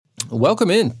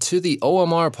Welcome in to the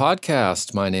OMR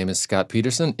Podcast. My name is Scott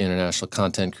Peterson, International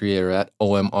Content Creator at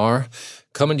OMR,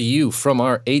 coming to you from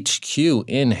our HQ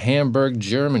in Hamburg,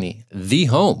 Germany, the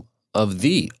home of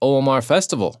the OMR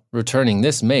Festival, returning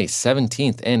this May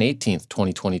 17th and 18th,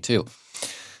 2022.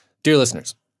 Dear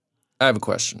listeners, I have a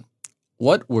question.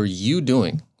 What were you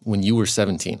doing when you were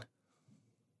 17?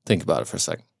 Think about it for a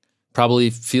second. Probably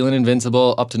feeling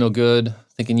invincible, up to no good,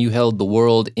 thinking you held the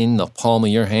world in the palm of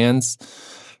your hands.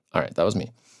 All right, that was me.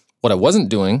 What I wasn't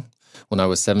doing when I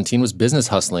was 17 was business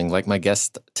hustling, like my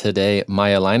guest today,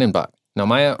 Maya Leinenbach. Now,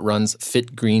 Maya runs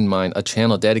Fitgreenmind, a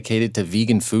channel dedicated to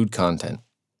vegan food content.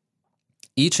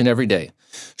 Each and every day,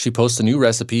 she posts a new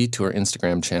recipe to her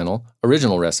Instagram channel,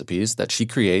 original recipes that she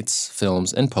creates,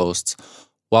 films, and posts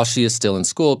while she is still in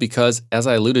school because, as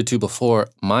I alluded to before,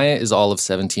 Maya is all of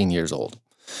 17 years old.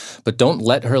 But don't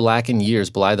let her lack in years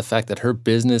belie the fact that her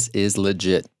business is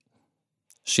legit.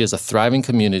 She has a thriving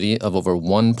community of over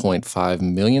 1.5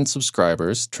 million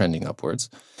subscribers, trending upwards,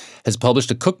 has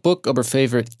published a cookbook of her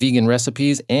favorite vegan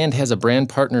recipes, and has a brand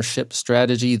partnership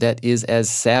strategy that is as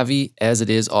savvy as it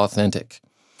is authentic.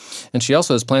 And she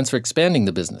also has plans for expanding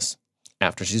the business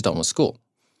after she's done with school.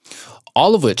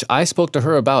 All of which I spoke to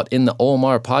her about in the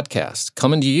OMR Podcast,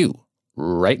 coming to you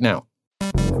right now.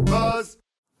 Buzz.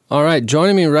 All right,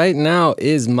 joining me right now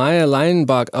is Maya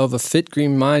Leinenbach of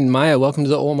Fitgreenmind. Maya, welcome to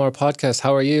the OMR Podcast.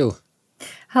 How are you?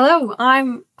 Hello,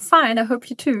 I'm fine. I hope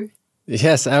you too.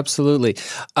 Yes, absolutely.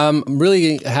 I'm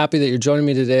really happy that you're joining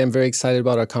me today. I'm very excited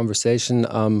about our conversation.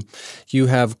 You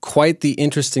have quite the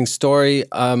interesting story,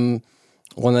 one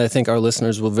that I think our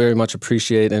listeners will very much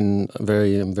appreciate, and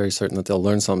I'm very certain that they'll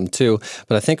learn something too.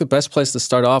 But I think the best place to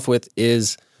start off with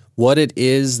is what it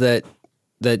is that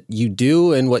you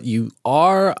do and what you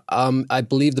are. I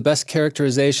believe the best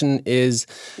characterization is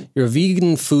you're a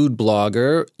vegan food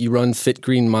blogger. You run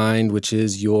Fitgreenmind, which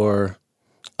is your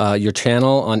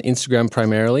channel on Instagram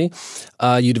primarily.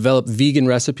 You develop vegan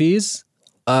recipes.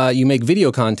 You make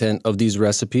video content of these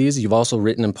recipes. You've also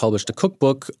written and published a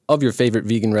cookbook of your favorite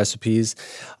vegan recipes.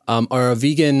 Are a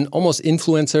vegan, almost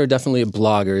influencer, definitely a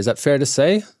blogger. Is that fair to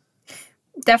say?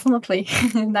 Definitely.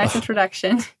 Nice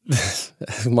introduction.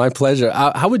 My pleasure.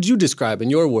 How would you describe, in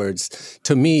your words,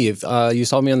 to me, if you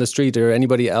saw me on the street or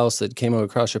anybody else that came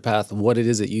across your path, what it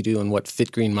is that you do and what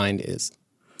Fitgreenmind is?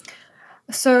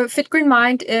 So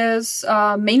Fitgreenmind is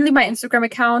mainly my Instagram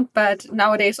account, but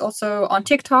nowadays also on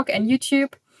TikTok and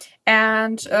YouTube.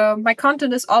 And my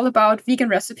content is all about vegan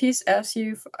recipes, as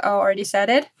you've already said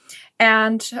it.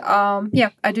 And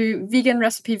I do vegan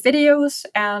recipe videos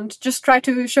and just try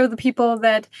to show the people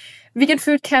that vegan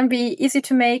food can be easy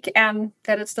to make and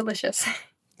that it's delicious.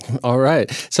 All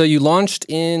right. So you launched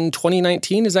in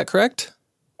 2019, is that correct?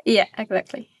 Yeah,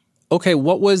 exactly. Okay,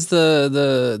 what was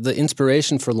the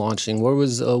inspiration for launching?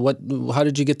 How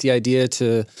did you get the idea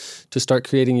to start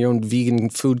creating your own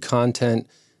vegan food content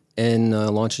and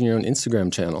launching your own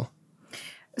Instagram channel?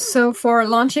 So for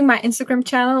launching my Instagram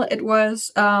channel, it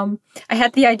was, I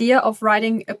had the idea of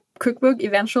writing a cookbook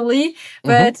eventually,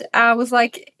 but I was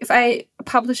like, if I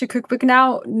publish a cookbook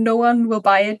now, no one will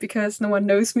buy it because no one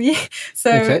knows me.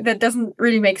 So that doesn't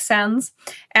really make sense.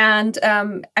 And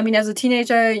as a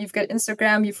teenager, you've got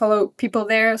Instagram, you follow people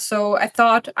there. So I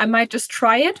thought I might just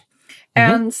try it.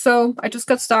 And so I just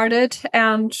got started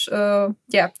and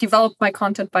developed my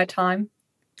content by time.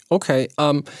 Okay.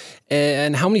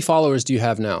 And how many followers do you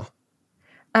have now?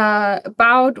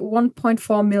 About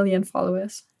 1.4 million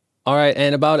followers. All right.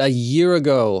 And about a year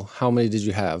ago, how many did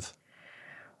you have?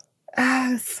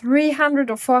 300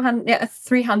 or 400,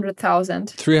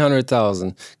 300,000.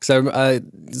 300,000. Because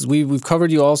we've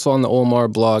covered you also on the OMR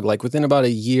blog. Like within about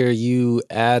a year, you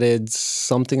added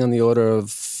something on the order of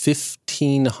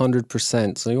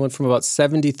 1,500%. So you went from about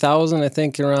 70,000, I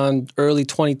think, around early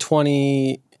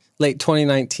 2020, late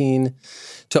 2019,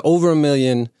 to over 1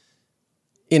 million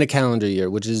in a calendar year,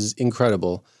 which is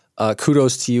incredible.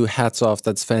 Kudos to you. Hats off.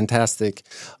 That's fantastic.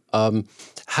 Now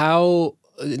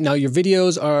your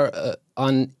videos are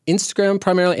on Instagram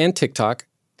primarily and TikTok.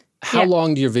 How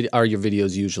long are your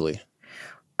videos usually?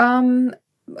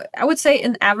 I would say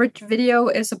an average video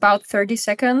is about 30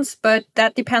 seconds, but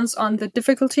that depends on the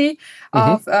difficulty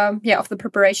of the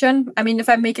preparation. I mean, if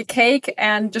I make a cake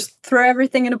and just throw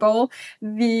everything in a bowl,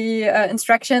 the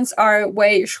instructions are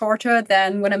way shorter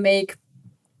than when I make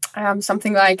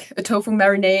something like a tofu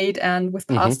marinade and with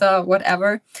pasta,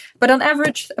 whatever. But on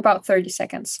average, about 30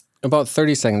 seconds. About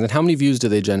 30 seconds. And how many views do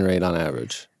they generate on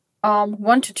average?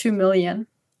 1 to 2 million.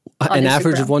 An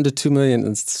average of 1 to 2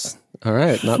 million. All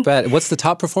right, not bad. What's the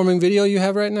top performing video you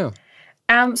have right now?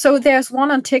 So there's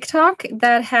one on TikTok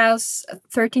that has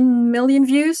 13 million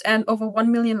views and over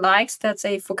 1 million likes. That's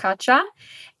a focaccia.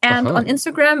 And on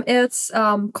Instagram, it's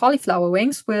cauliflower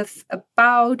wings with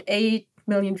about 8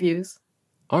 million views.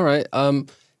 All right.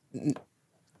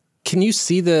 Can you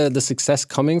see the success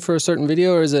coming for a certain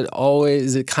video, or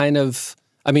is it kind of,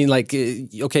 I mean, like,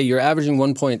 okay, you're averaging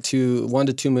 1 to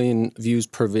 2 million views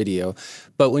per video,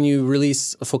 but when you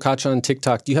release a focaccia on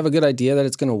TikTok, do you have a good idea that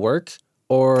it's going to work,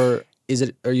 or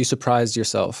are you surprised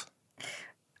yourself?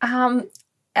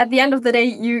 At the end of the day,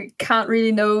 you can't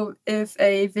really know if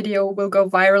a video will go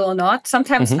viral or not.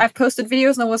 Sometimes I've posted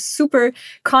videos and I was super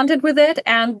content with it,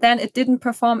 and then it didn't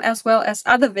perform as well as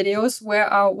other videos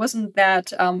where I wasn't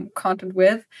that content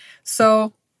with.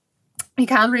 So you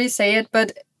can't really say it,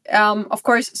 but of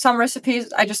course, some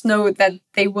recipes, I just know that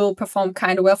they will perform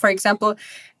kind of well. For example,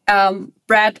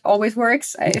 bread always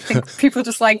works. I think people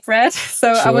just like bread.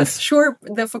 So sure. I was sure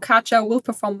the focaccia will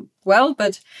perform well,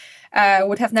 but I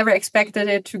would have never expected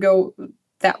it to go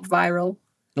that viral.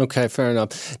 Okay, fair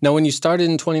enough. Now, when you started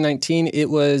in 2019, it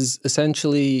was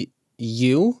essentially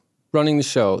you running the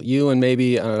show, you and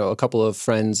maybe a couple of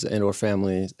friends and or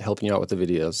family helping you out with the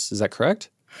videos. Is that correct?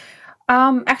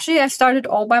 Actually, I started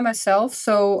all by myself.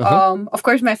 So, of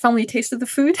course, my family tasted the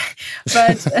food,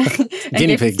 but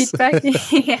guinea pigs. Feedback.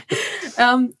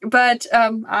 But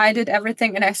I did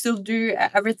everything, and I still do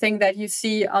everything that you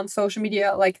see on social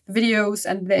media, like videos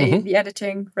and the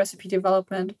editing, recipe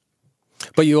development.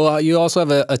 But you also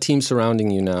have a team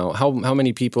surrounding you now. How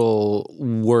many people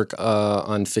work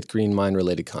on Fitgreenmind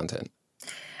related content?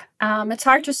 It's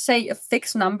hard to say a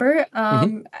fixed number.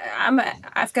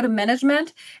 I've got a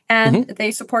management, and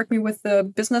they support me with the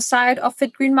business side of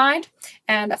Fitgreenmind.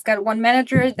 And I've got one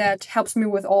manager that helps me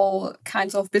with all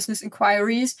kinds of business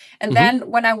inquiries. And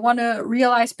then when I want to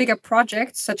realize bigger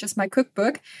projects, such as my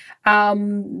cookbook,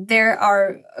 there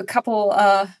are a couple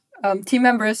team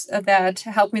members that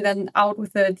help me then out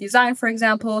with the design, for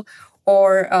example,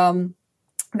 or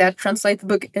that translate the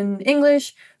book in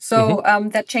English. So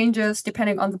that changes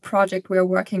depending on the project we're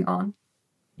working on.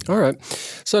 All right.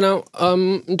 So now,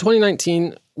 in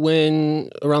 2019,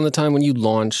 around the time when you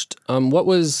launched, what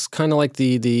was kind of like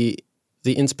the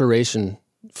inspiration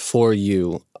for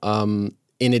you,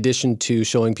 in addition to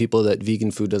showing people that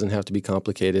vegan food doesn't have to be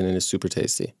complicated and is super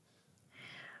tasty?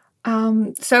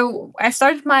 So I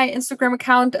started my Instagram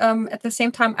account at the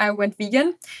same time I went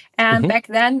vegan. And back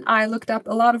then I looked up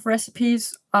a lot of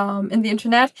recipes in the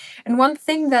internet. And one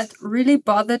thing that really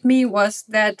bothered me was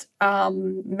that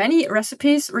many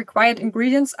recipes required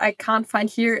ingredients I can't find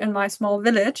here in my small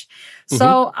village.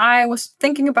 So I was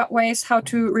thinking about ways how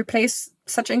to replace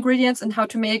such ingredients and how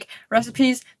to make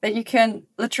recipes that you can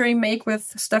literally make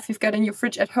with stuff you've got in your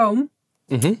fridge at home.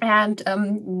 And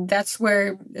that's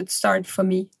where it started for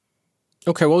me.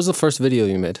 Okay, what was the first video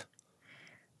you made?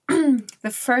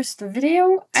 The first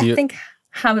video, I think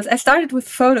hummus. I started with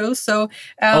photos, so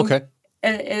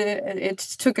it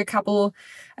took a couple,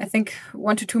 I think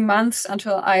 1 to 2 months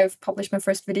until I've published my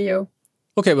first video.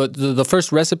 Okay, but the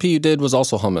first recipe you did was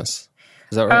also hummus.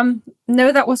 Is that right?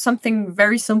 No, that was something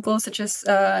very simple, such as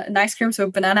an ice cream,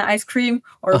 so banana ice cream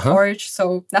or a porridge,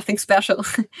 so nothing special.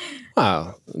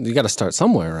 Wow, you got to start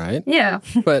somewhere, right? Yeah.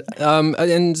 But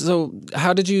and so,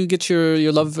 how did you get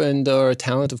your love and or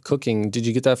talent of cooking? Did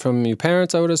you get that from your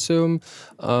parents? I would assume.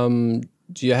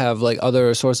 Do you have like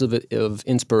other sources of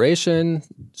inspiration?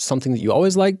 Something that you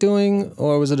always liked doing,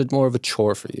 or was it more of a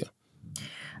chore for you?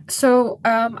 So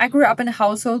I grew up in a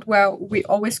household where we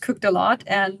always cooked a lot.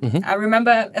 And I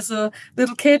remember as a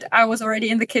little kid, I was already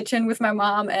in the kitchen with my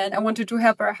mom and I wanted to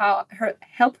help her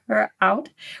out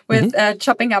with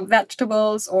chopping up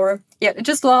vegetables I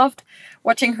just loved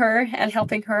watching her and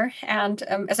helping her. And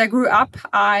as I grew up,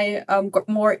 I got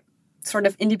more sort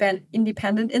of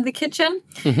independent in the kitchen.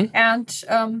 And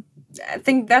I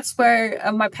think that's where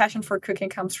my passion for cooking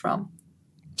comes from.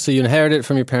 So you inherited it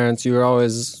from your parents. You were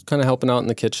always kind of helping out in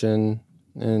the kitchen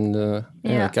and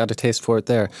got a taste for it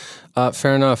there.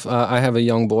 Fair enough. I have a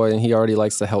young boy and he already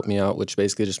likes to help me out, which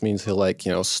basically just means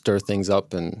he'll stir things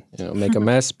up and make a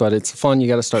mess. But it's fun. You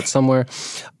got to start somewhere.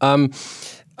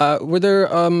 Were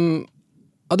there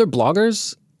other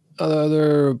bloggers,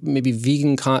 other maybe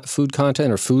vegan food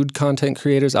content or food content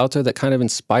creators out there that kind of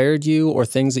inspired you, or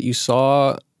things that you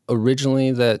saw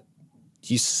originally that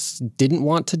you didn't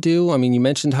want to do? I mean, you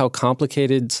mentioned how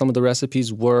complicated some of the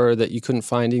recipes were, that you couldn't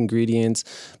find ingredients,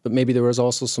 but maybe there was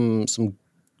also some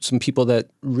people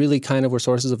that really kind of were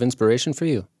sources of inspiration for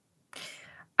you.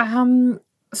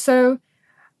 So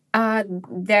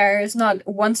there is not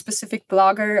one specific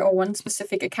blogger or one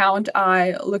specific account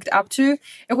I looked up to.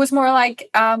 It was more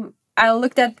like I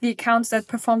looked at the accounts that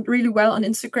performed really well on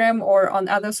Instagram or on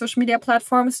other social media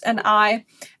platforms, and I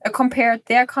compared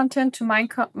their content to my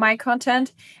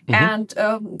content and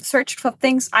searched for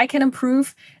things I can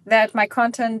improve that my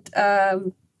content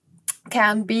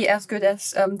can be as good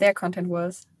as their content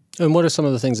was. And what are some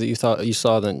of the things that you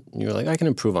saw that you were like, I can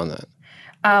improve on that?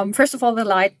 First of all, the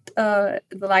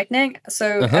lightning.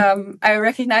 So I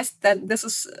recognized that this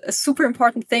is a super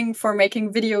important thing for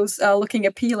making videos looking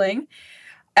appealing.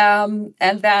 And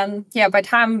then, by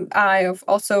time I've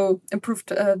also improved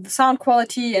the sound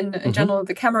quality and in general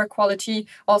the camera quality.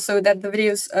 Also that the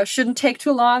videos shouldn't take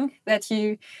too long, that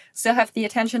you still have the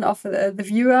attention of the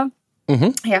viewer.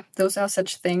 Yeah, those are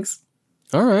such things.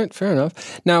 All right, fair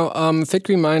enough. Now,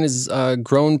 Fitgreenmind is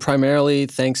grown primarily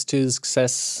thanks to the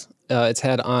success it's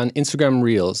had on Instagram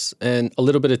Reels and a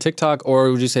little bit of TikTok, or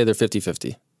would you say they're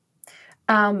 50-50?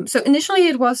 So initially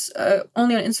it was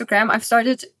only on Instagram. I've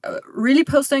started really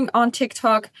posting on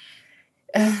TikTok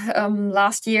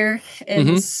last year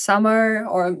in summer,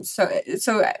 or so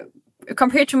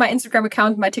compared to my Instagram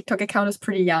account, my TikTok account is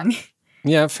pretty young.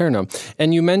 Yeah, fair enough.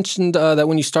 And you mentioned that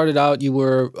when you started out, you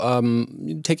were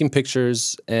taking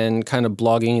pictures and kind of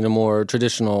blogging in a more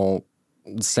traditional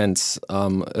sense,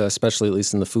 especially at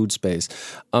least in the food space.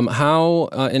 How,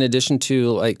 in addition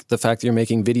to like the fact that you're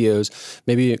making videos,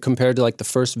 maybe compared to like the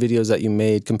first videos that you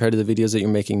made, compared to the videos that you're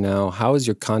making now, how has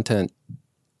your content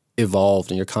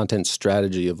evolved and your content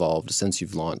strategy evolved since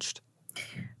you've launched?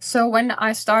 So when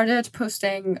I started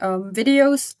posting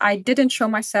videos, I didn't show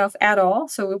myself at all.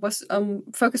 So it was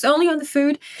focused only on the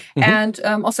food. And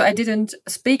also I didn't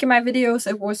speak in my videos.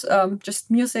 It was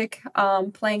just music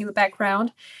playing in the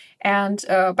background. And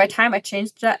by time I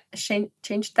changed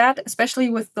that, especially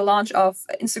with the launch of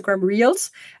Instagram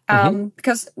Reels,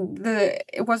 because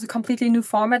it was a completely new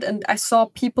format, and I saw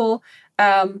people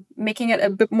making it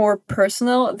a bit more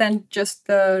personal than just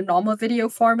the normal video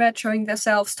format, showing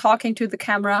themselves, talking to the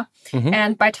camera.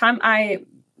 And by time I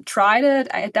tried it,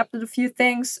 I adapted a few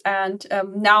things, and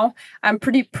now I'm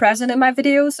pretty present in my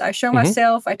videos. I show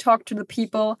myself, I talk to the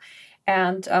people,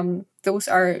 and those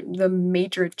are the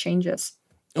major changes.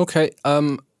 Okay.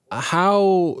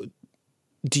 How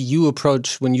do you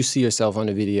approach when you see yourself on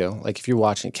a video? Like if you're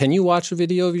watching, can you watch a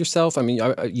video of yourself? I mean,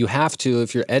 you have to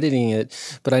if you're editing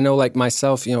it. But I know like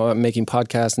myself, I'm making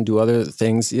podcasts and do other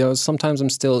things. Sometimes I'm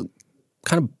still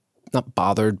kind of not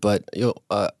bothered, but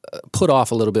put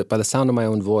off a little bit by the sound of my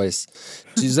own voice.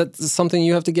 Is that something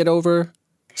you have to get over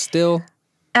still?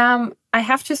 I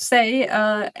have to say,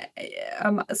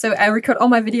 so I record all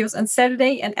my videos on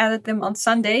Saturday and edit them on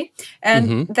Sunday.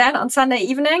 And then on Sunday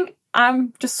evening,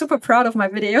 I'm just super proud of my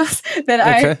videos that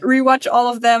I rewatch all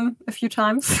of them a few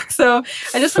times. So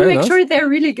I just want to make sure they're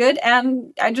really good.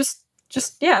 And I I'm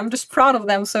just proud of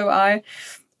them. So I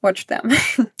watch them.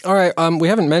 All right. We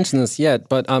haven't mentioned this yet,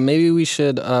 but maybe we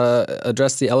should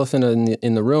address the elephant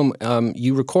in the room.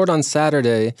 You record on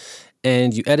Saturday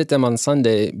and you edit them on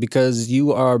Sunday because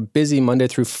you are busy Monday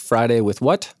through Friday with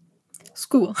what?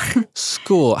 School.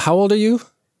 School. How old are you?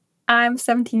 I'm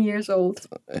 17 years old.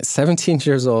 17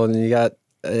 years old, and you got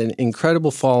an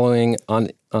incredible following on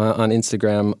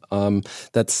Instagram.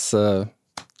 That's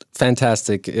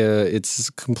fantastic.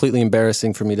 It's completely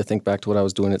embarrassing for me to think back to what I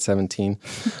was doing at 17.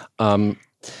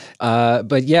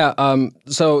 But yeah,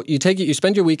 so you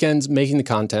spend your weekends making the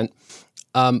content,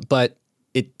 but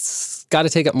it's got to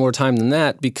take up more time than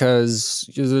that because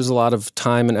there's a lot of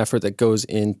time and effort that goes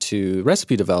into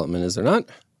recipe development, is there not?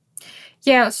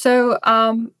 Yeah, so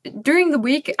during the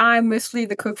week, I'm mostly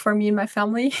the cook for me and my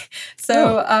family.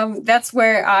 So that's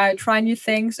where I try new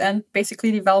things and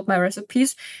basically develop my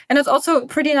recipes. And it's also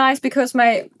pretty nice because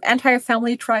my entire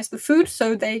family tries the food,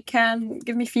 so they can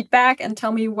give me feedback and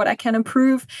tell me what I can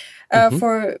improve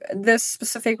for this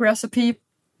specific recipe.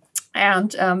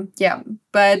 And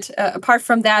but apart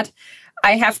from that,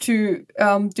 I have to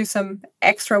do some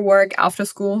extra work after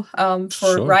school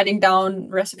for writing down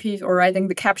recipes or writing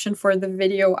the caption for the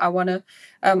video I want to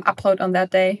upload on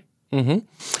that day.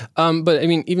 But I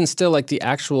mean, even still, like the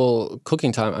actual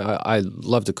cooking time, I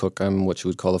love to cook. I'm what you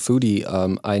would call a foodie.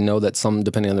 I know that some,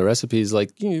 depending on the recipes,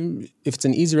 like if it's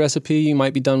an easy recipe, you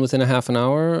might be done within a half an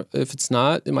hour. If it's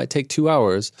not, it might take 2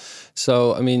 hours.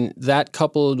 So, I mean, that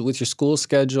coupled with your school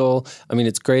schedule, I mean,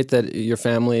 it's great that your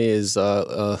family is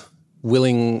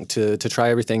willing to try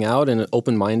everything out and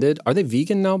open-minded. Are they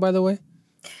vegan now, by the way?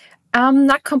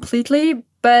 Not completely,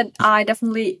 but I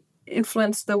definitely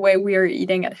influence the way we are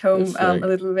eating at home a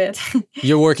little bit.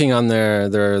 You're working on their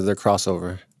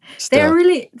crossover. Still.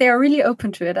 They are really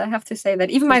open to it. I have to say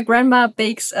that. Even my grandma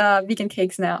bakes vegan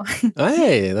cakes now.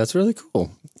 Hey, that's really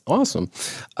cool. Awesome.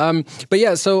 But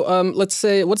yeah, so let's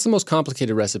say, what's the most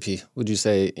complicated recipe, would you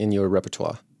say, in your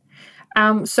repertoire?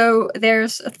 So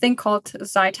there's a thing called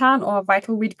seitan or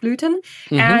vital wheat gluten,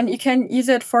 and you can use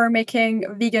it for making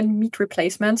vegan meat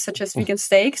replacements, such as vegan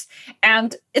steaks.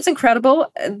 And it's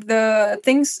incredible. The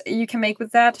things you can make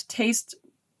with that taste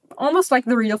almost like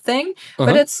the real thing,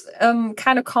 but it's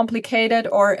kind of complicated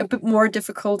or a bit more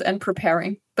difficult in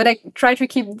preparing. But I try to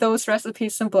keep those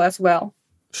recipes simple as well.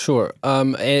 Sure.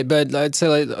 But I'd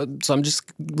say, so I'm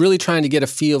just really trying to get a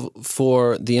feel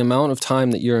for the amount of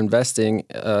time that you're investing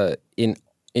in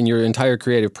your entire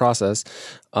creative process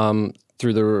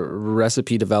through the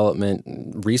recipe development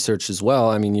research as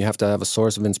well. I mean, you have to have a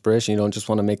source of inspiration. You don't just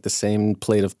want to make the same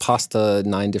plate of pasta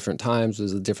 9 different times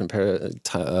with a different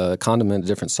condiment, a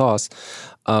different sauce.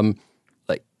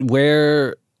 Like,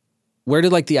 where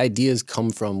did like the ideas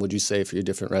come from, would you say, for your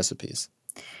different recipes?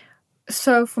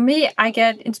 So for me, I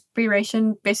get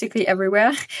inspiration basically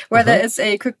everywhere, whether it's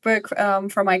a cookbook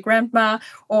from my grandma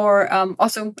or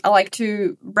also I like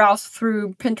to browse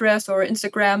through Pinterest or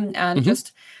Instagram and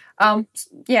just,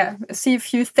 see a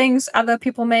few things other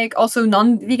people make, also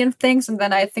non-vegan things. And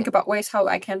then I think about ways how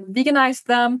I can veganize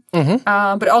them.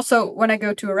 But also when I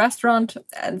go to a restaurant,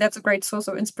 that's a great source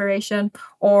of inspiration,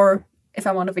 or if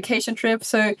I'm on a vacation trip.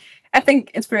 So I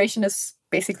think inspiration is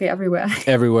basically everywhere.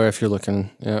 Everywhere if you're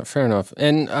looking. Yeah, fair enough.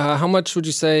 And how much would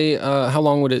you say, how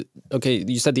long would it, okay,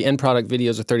 you said the end product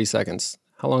videos are 30 seconds.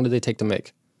 How long do they take to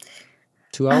make?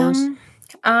 2 hours?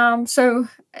 So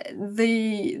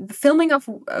the filming of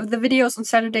the videos on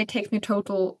Saturday takes me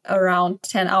total around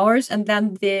 10 hours, and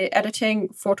then the editing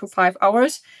 4 to 5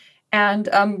 hours. And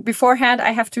beforehand,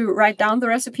 I have to write down the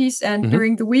recipes. And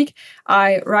during the week,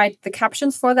 I write the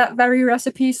captions for that very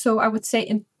recipe. So I would say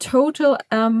in total,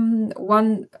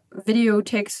 one video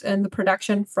takes in the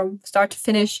production from start to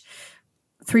finish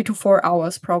 3 to 4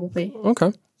 hours, probably.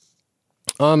 Okay.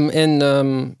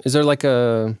 Is there like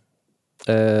a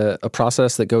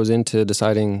process that goes into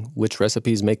deciding which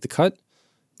recipes make the cut?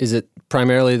 Is it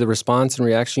primarily the response and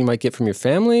reaction you might get from your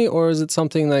family, or is it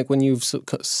something like when you've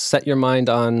set your mind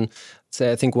on,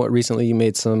 say, I think recently you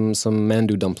made some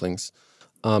mandu dumplings,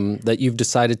 that you've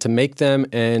decided to make them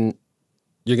and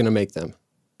you're going to make them,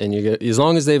 and as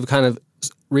long as they've kind of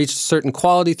reached a certain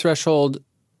quality threshold,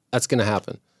 that's going to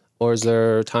happen? Or is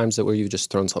there times where you've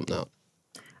just thrown something out?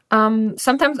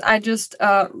 Sometimes I just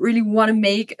really want to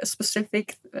make a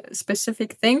specific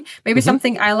thing. Maybe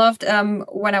something I loved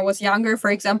when I was younger.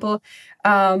 For example,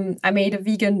 I made a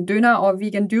vegan döner or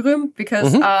vegan dürüm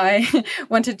because I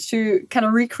wanted to kind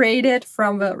of recreate it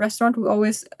from a restaurant we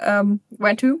always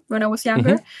went to when I was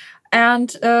younger.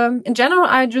 And in general,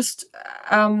 I just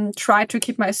try to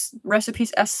keep my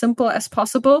recipes as simple as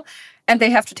possible, and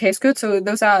they have to taste good. So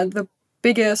those are the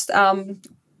biggest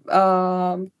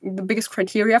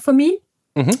criteria for me.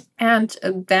 And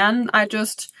then I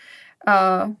just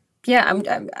I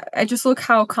just look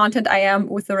how content I am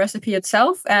with the recipe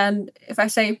itself, and if I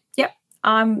say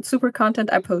I'm super content,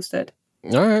 I post it.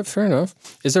 All right, fair enough.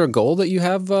 Is there a goal that you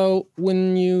have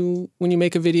when you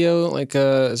make a video? Like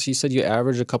as you said, you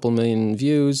average a couple million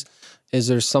views. Is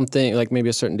there something like maybe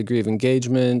a certain degree of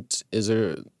engagement?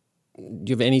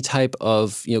 Do you have any type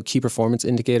of key performance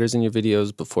indicators in your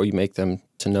videos before you make them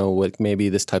to know what maybe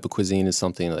this type of cuisine is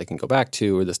something that I can go back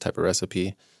to, or this type of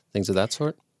recipe, things of that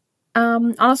sort?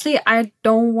 Honestly, I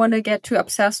don't want to get too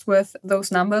obsessed with those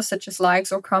numbers, such as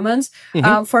likes or comments.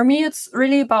 For me, it's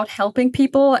really about helping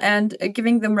people and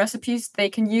giving them recipes they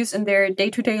can use in their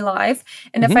day-to-day life.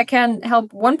 And if I can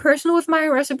help one person with my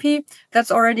recipe,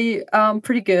 that's already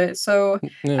pretty good. So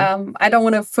I don't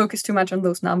want to focus too much on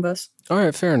those numbers. All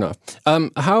right, fair enough.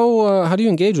 How do you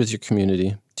engage with your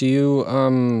community? Do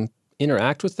you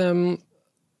interact with them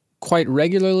quite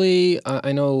regularly?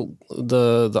 I know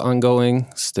the ongoing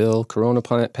still corona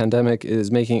pandemic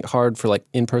is making it hard for like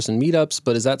in-person meetups,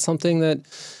 but is that something that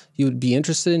you would be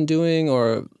interested in doing,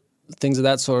 or things of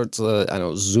that sort? I don't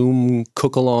know, Zoom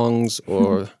cook-alongs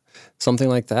or something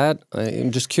like that? I'm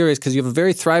just curious because you have a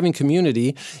very thriving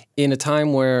community in a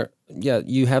time where,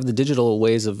 you have the digital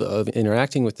ways of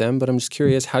interacting with them, but I'm just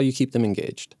curious how you keep them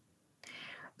engaged.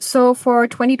 So for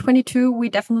 2022, we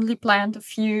definitely planned a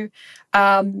few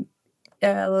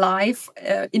live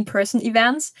in-person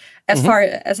events as far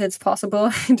as it's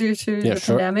possible due to the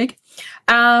pandemic.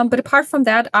 But apart from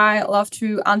that, I love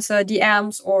to answer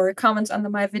DMs or comments under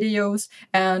my videos.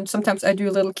 And sometimes I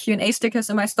do little Q&A stickers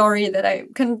in my story that I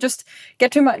can just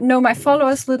get to know my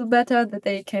followers a little better, that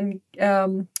they can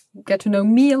get to know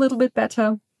me a little bit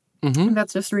better. And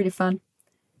that's just really fun.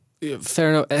 Fair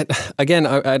enough. Again,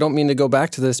 I don't mean to go back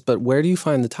to this, but where do you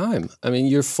find the time? I mean,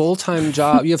 your full-time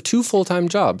job, you have 2 full-time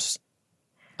jobs.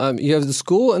 You have the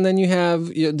school, and then you have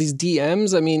these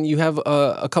DMs. I mean, you have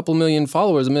a couple million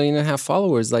followers, 1.5 million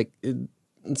followers. Like,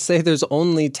 say there's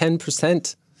only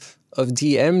 10% of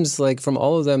DMs, like from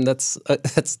all of them. That's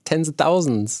tens of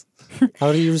thousands.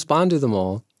 How do you respond to them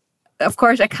all? Of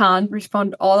course, I can't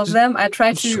respond to all of them. I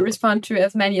try to respond to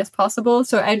as many as possible.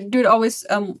 So I do it always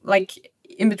like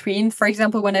in between. For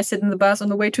example, when I sit in the bus on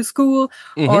the way to school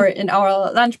or in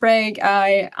our lunch break,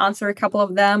 I answer a couple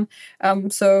of them.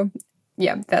 So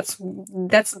yeah, that's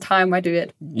the time I do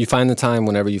it. You find the time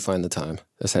whenever you find the time,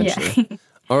 essentially. Yeah.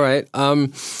 All right.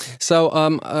 So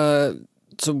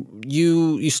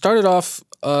you started off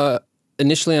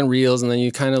initially on Reels, and then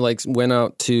you kind of like went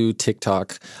out to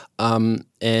TikTok.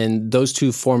 And those 2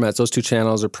 formats, those 2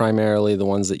 channels are primarily the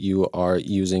ones that you are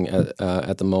using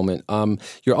at the moment.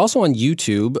 You're also on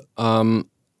YouTube.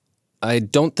 I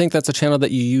don't think that's a channel that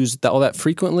you use all that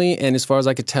frequently. And as far as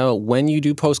I could tell, when you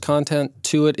do post content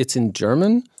to it, it's in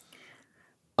German.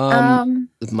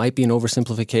 It might be an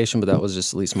oversimplification, but that was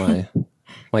just at least my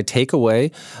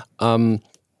takeaway.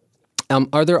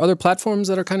 Are there other platforms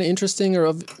that are kind of interesting or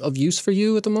of use for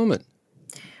you at the moment?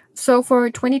 So for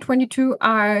 2022,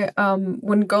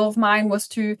 one goal of mine was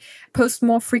to post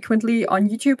more frequently on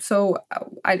YouTube. So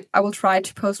I will try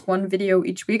to post 1 video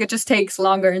each week. It just takes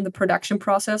longer in the production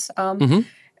process in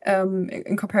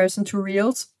comparison to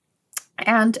Reels.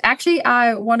 And actually,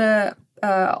 I want to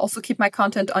also keep my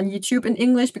content on YouTube in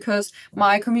English because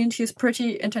my community is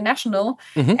pretty international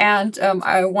and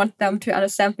I want them to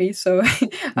understand me. So I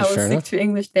will stick to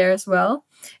English there as well.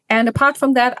 And apart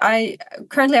from that, I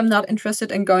currently am not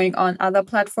interested in going on other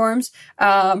platforms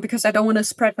because I don't want to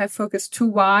spread my focus too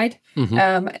wide.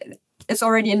 It's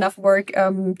already enough work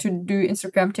to do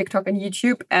Instagram, TikTok, and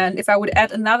YouTube. And if I would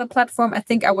add another platform, I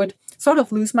think I would sort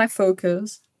of lose my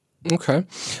focus. Okay.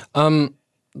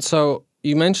 So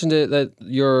you mentioned it that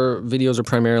your videos are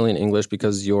primarily in English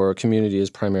because your community is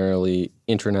primarily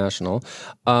international.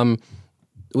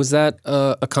 Was that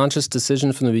a conscious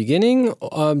decision from the beginning,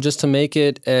 just to make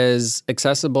it as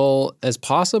accessible as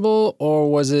possible,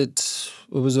 or were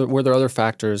there other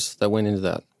factors that went into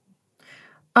that?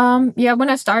 Yeah, when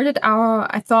I started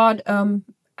I thought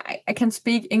I can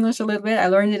speak English a little bit. I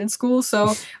learned it in school,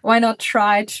 so why not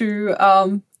try to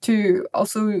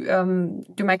also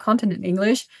do my content in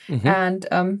English? And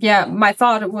my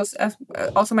thought was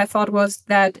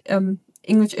that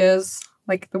English is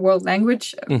like the world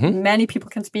language. Many people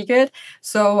can speak it.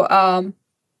 So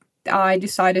I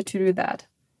decided to do that.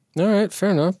 All right,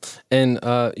 fair enough. And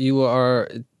you are,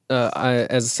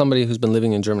 as somebody who's been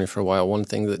living in Germany for a while, one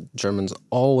thing that Germans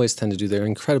always tend to do, they're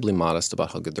incredibly modest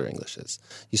about how good their English is.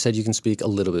 You said you can speak a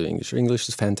little bit of English. Your English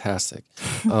is fantastic.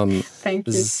 Thank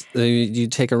you. You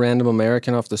take a random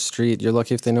American off the street, you're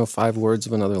lucky if they know 5 words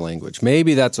of another language.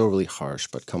 Maybe that's overly harsh,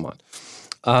 but come on.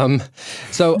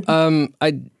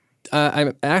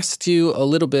 I asked you a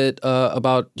little bit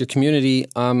about your community.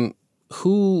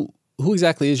 Who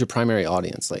exactly is your primary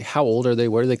audience? Like, how old are they?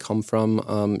 Where do they come from?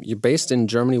 You're based in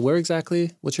Germany. Where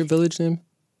exactly? What's your village name?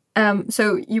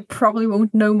 So you probably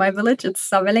won't know my village. It's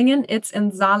Savellingen. It's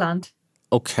in Saarland.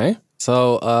 Okay.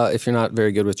 So if you're not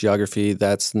very good with geography,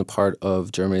 that's in the part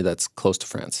of Germany that's close to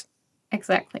France.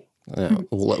 Exactly. Yeah,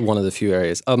 one of the few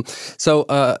areas. Who's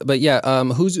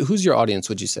your audience,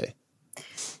 would you say?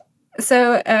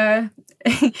 So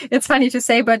it's funny to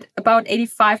say, but about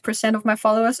 85% of my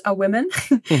followers are women.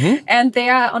 And they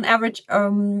are on average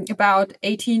about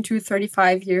 18 to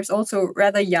 35 years old, so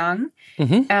rather young.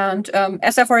 And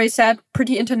as I've already said,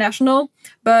 pretty international.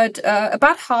 But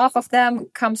about half of them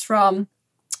comes from,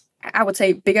 I would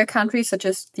say, bigger countries such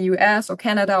as the US or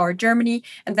Canada or Germany.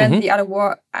 And then the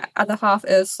other half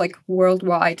is like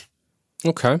worldwide.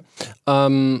 Okay.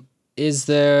 Is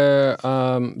there?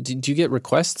 Do you get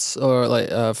requests or like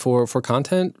for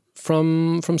content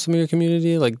from some of your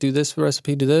community? Like, do this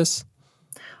recipe, do this.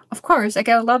 Of course, I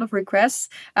get a lot of requests.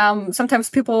 Sometimes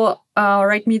people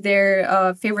write me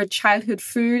their favorite childhood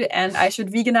food, and I should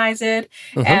veganize it.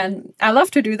 And I love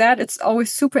to do that. It's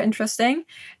always super interesting,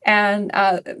 and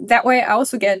that way I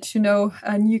also get to know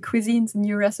new cuisines and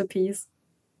new recipes.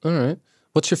 All right.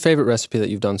 What's your favorite recipe that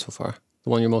you've done so far? The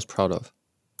one you're most proud of?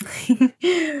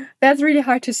 That's really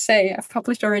hard to say. I've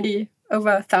published already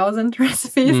over 1,000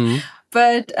 recipes,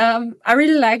 but I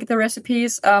really like the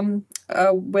recipes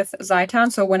with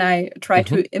seitan. So when I try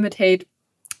to imitate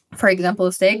for example,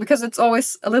 a steak, because it's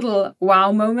always a little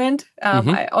wow moment.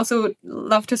 I also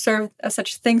love to serve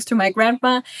such things to my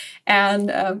grandma,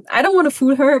 and I don't want to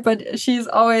fool her, but she's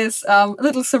always a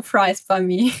little surprised by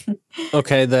me.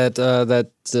 Okay, that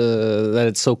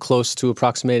it's so close to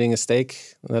approximating a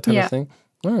steak, that type of thing.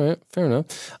 All right, fair enough.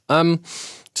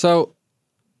 So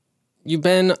you've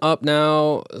been up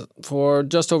now for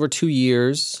just over 2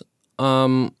 years.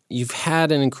 You've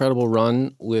had an incredible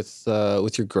run with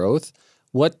your growth.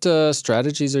 What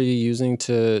strategies are you using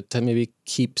to maybe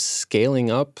keep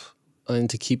scaling up and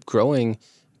to keep growing?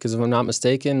 Because if I'm not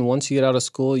mistaken, once you get out of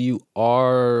school, you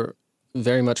are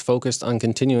very much focused on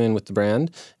continuing with the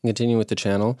brand and continuing with the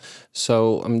channel.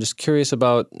 So I'm just curious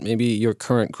about maybe your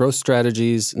current growth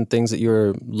strategies and things that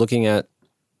you're looking at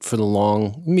for the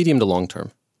medium to long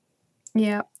term.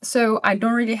 Yeah, so I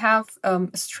don't really have a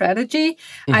strategy.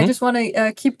 I just want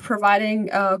to keep providing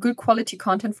good quality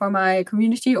content for my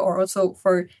community, or also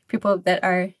for people that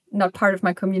are not part of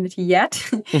my community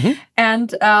yet.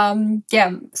 And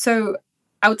so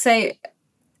I would say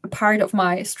part of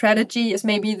my strategy is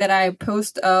maybe that I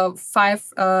post 5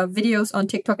 videos on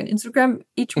TikTok and Instagram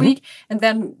each week, and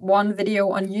then 1 video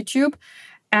on YouTube.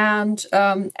 And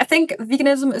I think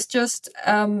veganism is just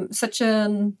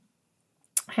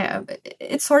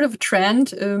it's sort of a trend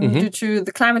due to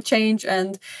the climate change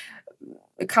and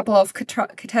a couple of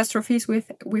catastrophes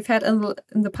we've had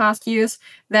in the past years,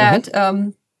 that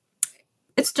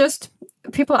it's just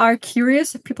people are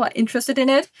curious, people are interested in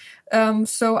it.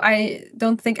 So I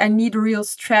don't think I need a real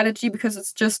strategy, because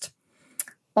it's just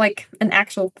like an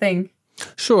actual thing.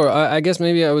 Sure. I guess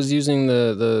maybe I was using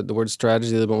the word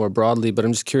strategy a little bit more broadly, but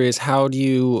I'm just curious, how do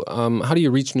you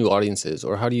reach new audiences,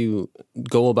 or how do you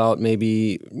go about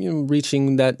maybe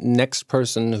reaching that next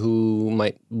person who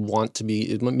might want to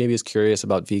be, maybe is curious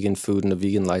about vegan food and a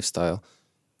vegan lifestyle?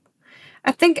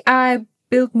 I think I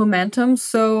build momentum.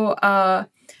 So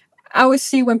I always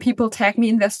see when people tag me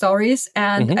in their stories,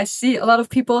 and I see a lot of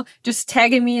people just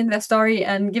tagging me in their story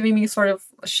and giving me sort of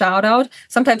a shout out.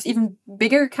 Sometimes even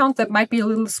bigger accounts that might be a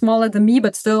little smaller than me,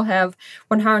 but still have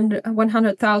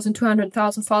 100,000,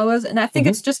 200,000 followers. And I think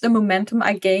it's just a momentum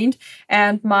I gained.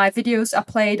 And my videos are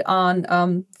played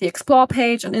on the Explore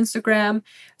page on Instagram.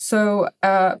 So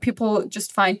people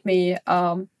just find me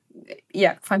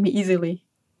easily.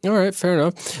 All right, fair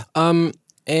enough.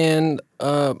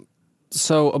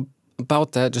 So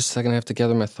about that, just a second, I have to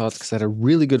gather my thoughts, because I had a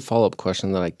really good follow-up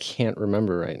question that I can't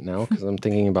remember right now, because I'm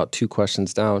thinking about 2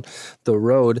 questions down the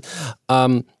road.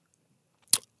 I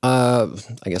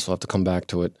guess we'll have to come back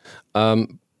to it.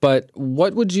 But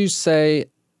what would you say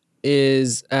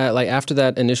is, like after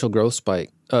that initial growth spike?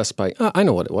 I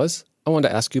know what it was. I wanted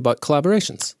to ask you about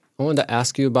collaborations. I wanted to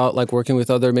ask you about like working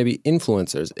with other maybe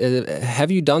influencers.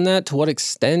 Have you done that? To what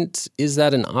extent is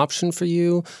that an option for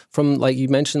you? From like you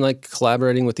mentioned, like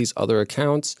collaborating with these other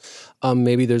accounts.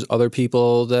 Maybe there's other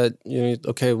people that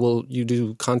okay, well, you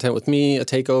do content with me, a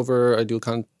takeover. I do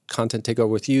content takeover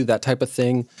with you, that type of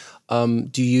thing.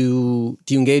 Do you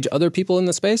engage other people in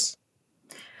the space?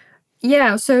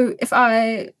 Yeah, so if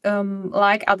I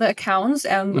like other accounts,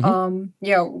 and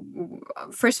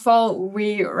first of all,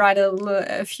 we write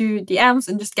a few DMs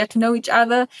and just get to know each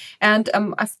other. And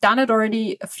I've done it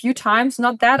already a few times,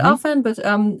 not that often, but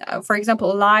for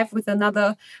example, live with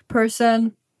another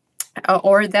person,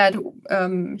 or that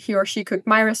he or she cooked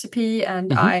my recipe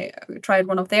and I tried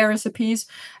one of their recipes.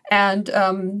 And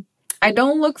I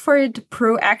don't look for it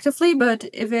proactively, but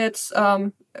if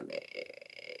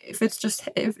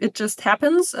it just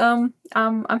happens, I'm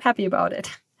happy about it.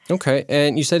 Okay,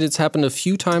 and you said it's happened a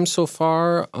few times so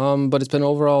far, but it's been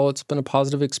a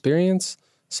positive experience,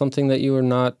 something that you are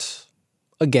not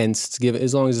against,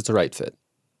 as long as it's a right fit.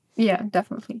 Yeah,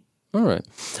 definitely. All right.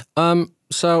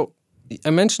 So I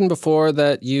mentioned before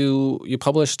that you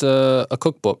published a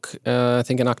cookbook, I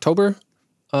think in October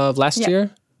of last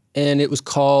year, and it was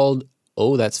called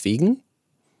 "Oh, That's Vegan."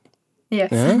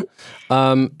 Yes. Yeah.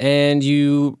 And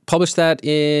you published that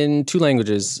in 2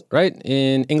 languages, right?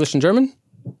 In English and German?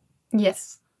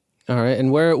 Yes. All right.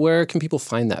 And where can people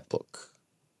find that book?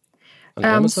 On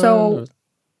Amazon?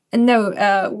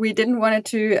 We didn't want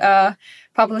to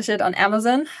publish it on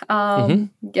Amazon.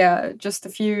 Yeah, just a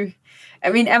few. I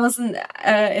mean, Amazon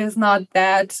is not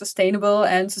that sustainable,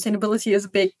 and sustainability is a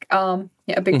big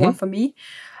one for me.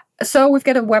 So we've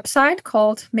got a website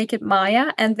called Make It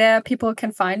Maya, and there people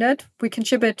can find it. We can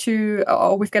ship it to,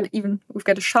 or we've got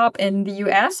a shop in the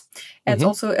US. It's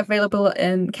also available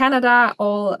in Canada,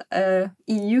 all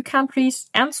EU countries,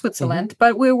 and Switzerland.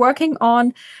 But we're working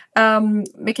on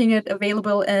making it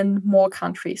available in more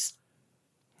countries.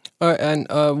 All right, and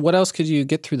what else could you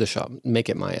get through the shop, Make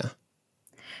It Maya?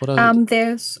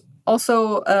 There's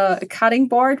also a cutting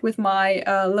board with my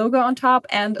logo on top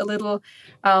and a little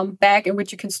bag in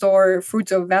which you can store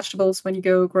fruits or vegetables when you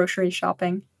go grocery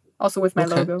shopping, also with my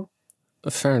logo.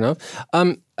 Fair enough.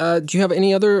 Do you have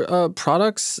any other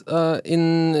products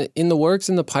in the works,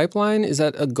 in the pipeline? Is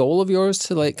that a goal of yours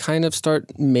to like kind of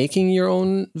start making your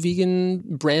own vegan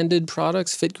branded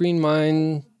products,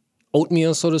 Fitgreenmind,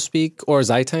 oatmeal, so to speak, or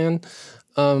Zeitan,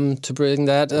 to bring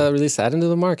that, release that into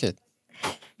the market?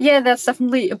 Yeah, that's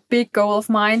definitely a big goal of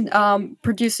mine,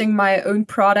 producing my own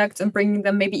products and bringing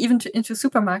them maybe even into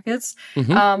supermarkets,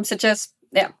 such as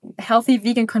healthy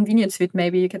vegan convenience food,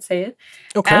 maybe you could say it.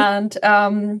 Okay. And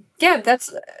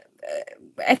that's,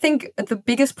 I think, the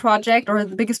biggest project or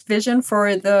the biggest vision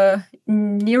for the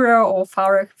nearer or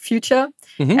far future.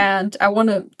 And I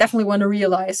definitely want to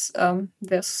realize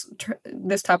this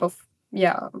type of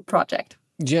project.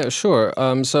 Yeah, sure.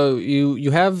 So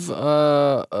you have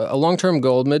a long-term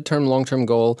goal, midterm, long-term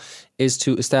goal is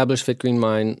to establish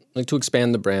Fitgreenmind, like to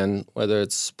expand the brand, whether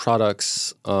it's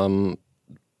products,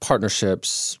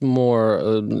 partnerships,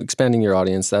 more expanding your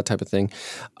audience, that type of thing.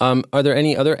 Are there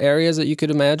any other areas that you could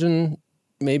imagine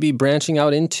maybe branching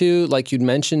out into? Like you'd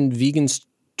mentioned vegan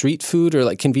street food or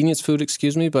like convenience food,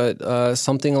 excuse me, but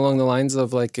something along the lines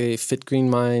of like a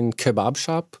Fitgreenmind kebab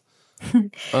shop,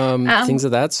 things of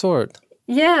that sort.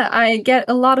 Yeah, I get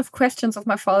a lot of questions of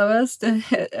my followers. They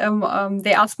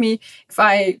ask me if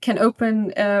I can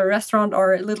open a restaurant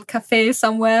or a little cafe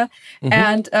somewhere,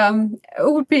 and it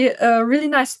would be a really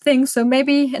nice thing. So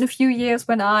maybe in a few years,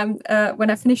 when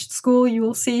I finished school, you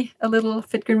will see a little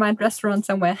Fitgreenmind restaurant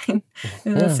somewhere in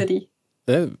the city.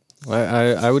 Yeah,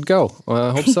 I would go.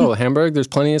 I hope so. Hamburg, there's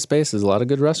plenty of space. There's a lot of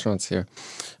good restaurants here.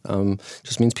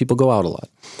 Just means people go out a lot.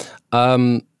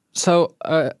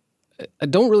 I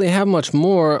don't really have much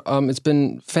more. It's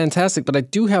been fantastic, but I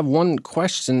do have one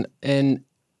question, and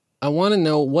I want to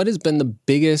know what has been the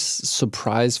biggest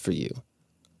surprise for you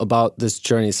about this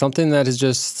journey? Something that is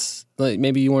just like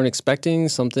maybe you weren't expecting,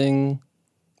 something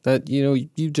that you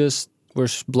just were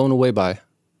blown away by.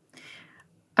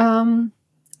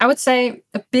 I would say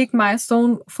a big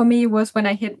milestone for me was when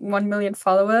I hit 1 million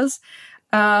followers.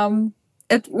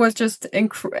 It was just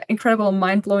incredible and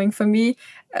mind-blowing for me.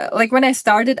 Like when I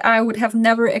started, I would have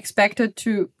never expected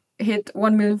to hit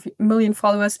 1 million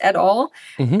followers at all.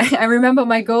 I remember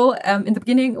my goal in the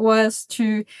beginning was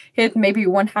to hit maybe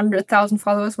 100,000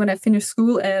 followers when I finished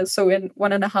school, so in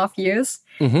 1.5 years.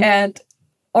 And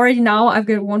already now I've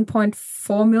got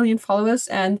 1.4 million followers,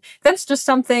 and that's just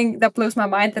something that blows my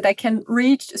mind, that I can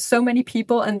reach so many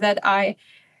people and that I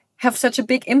have such a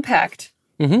big impact.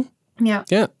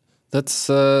 Yeah. That's,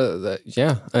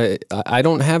 I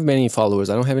don't have many followers.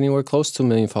 I don't have anywhere close to 1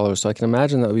 million followers. So I can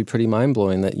imagine that would be pretty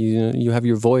mind-blowing that you have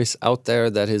your voice out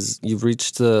there, you've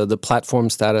reached the platform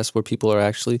status where people are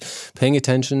actually paying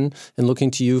attention and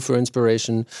looking to you for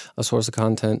inspiration, a source of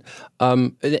content.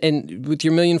 And with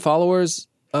your 1 million followers,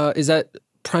 that's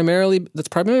primarily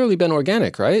been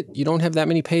organic, right? You don't have that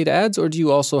many paid ads, or do you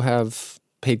also have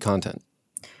paid content?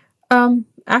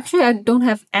 Actually, I don't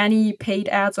have any paid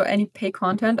ads or any paid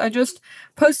content. I just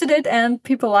posted it and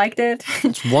people liked it.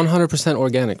 It's 100%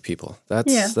 organic, people.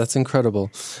 That's incredible.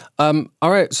 All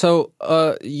right. So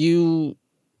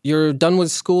you're done with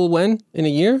school when? In a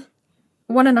year?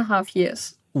 1.5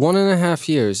 years. 1.5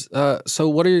 years. So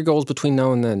what are your goals between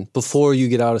now and then, before you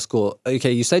get out of school?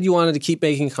 Okay, you said you wanted to keep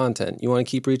making content. You want to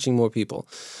keep reaching more people.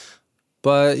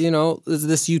 But,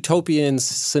 this utopian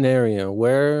scenario,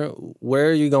 where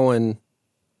are you going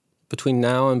between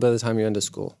now and by the time you're into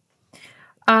school?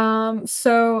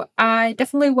 So I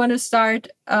definitely want to start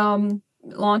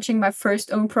launching my first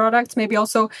own products, maybe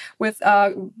also with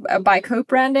by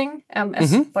co-branding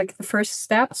as like the first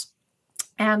steps.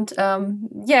 And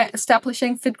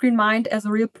establishing Fitgreenmind as a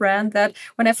real brand that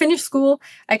when I finish school,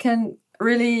 I can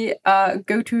really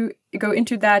go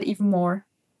into that even more.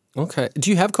 Okay. Do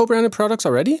you have co-branded products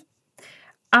already?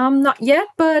 Not yet,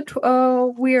 but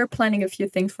we're planning a few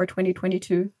things for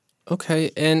 2022. Okay.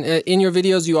 And in your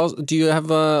videos, do you have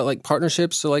like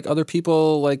partnerships or like other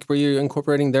people, like where you're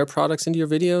incorporating their products into your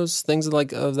videos, things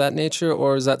like of that nature,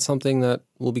 or is that something that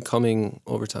will be coming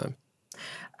over time?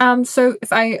 So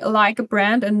if I like a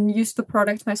brand and use the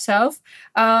product myself,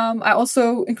 I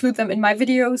also include them in my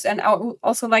videos, and I would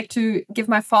also like to give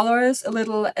my followers a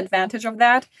little advantage of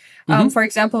that. For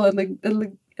example, a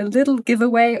little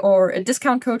giveaway or a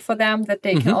discount code for them that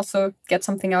they can also get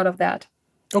something out of that.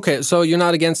 Okay, so you're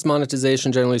not against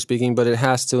monetization, generally speaking, but it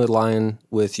has to align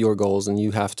with your goals and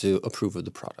you have to approve of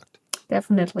the product.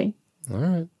 Definitely. All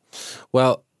right.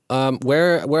 Well,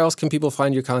 where else can people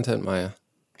find your content, Maya?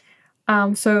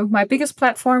 So my biggest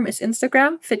platform is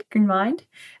Instagram, Fitgreenmind.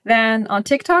 Then on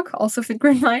TikTok, also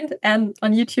Fitgreenmind. And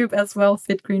on YouTube as well,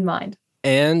 Fitgreenmind.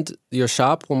 And your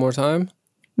shop, one more time?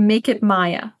 Make It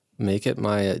Maya. Make It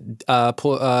Maya.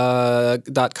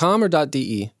 .com or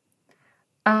 .de?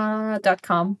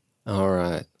 .com. All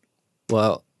right.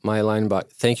 Well, Maya Leinenbach,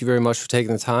 thank you very much for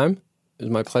taking the time. It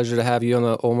was my pleasure to have you on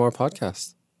the OMR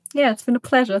podcast. Yeah, it's been a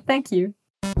pleasure. Thank you.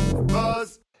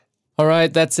 All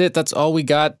right, that's it. That's all we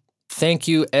got. Thank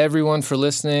you, everyone, for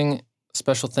listening.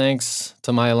 Special thanks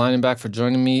to Maya Leinenbach for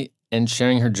joining me and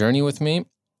sharing her journey with me.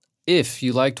 If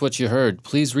you liked what you heard,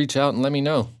 please reach out and let me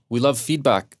know. We love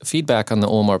feedback on the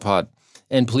OMR pod.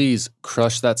 And please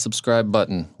crush that subscribe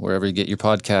button wherever you get your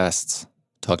podcasts.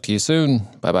 Talk to you soon.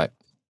 Bye-bye.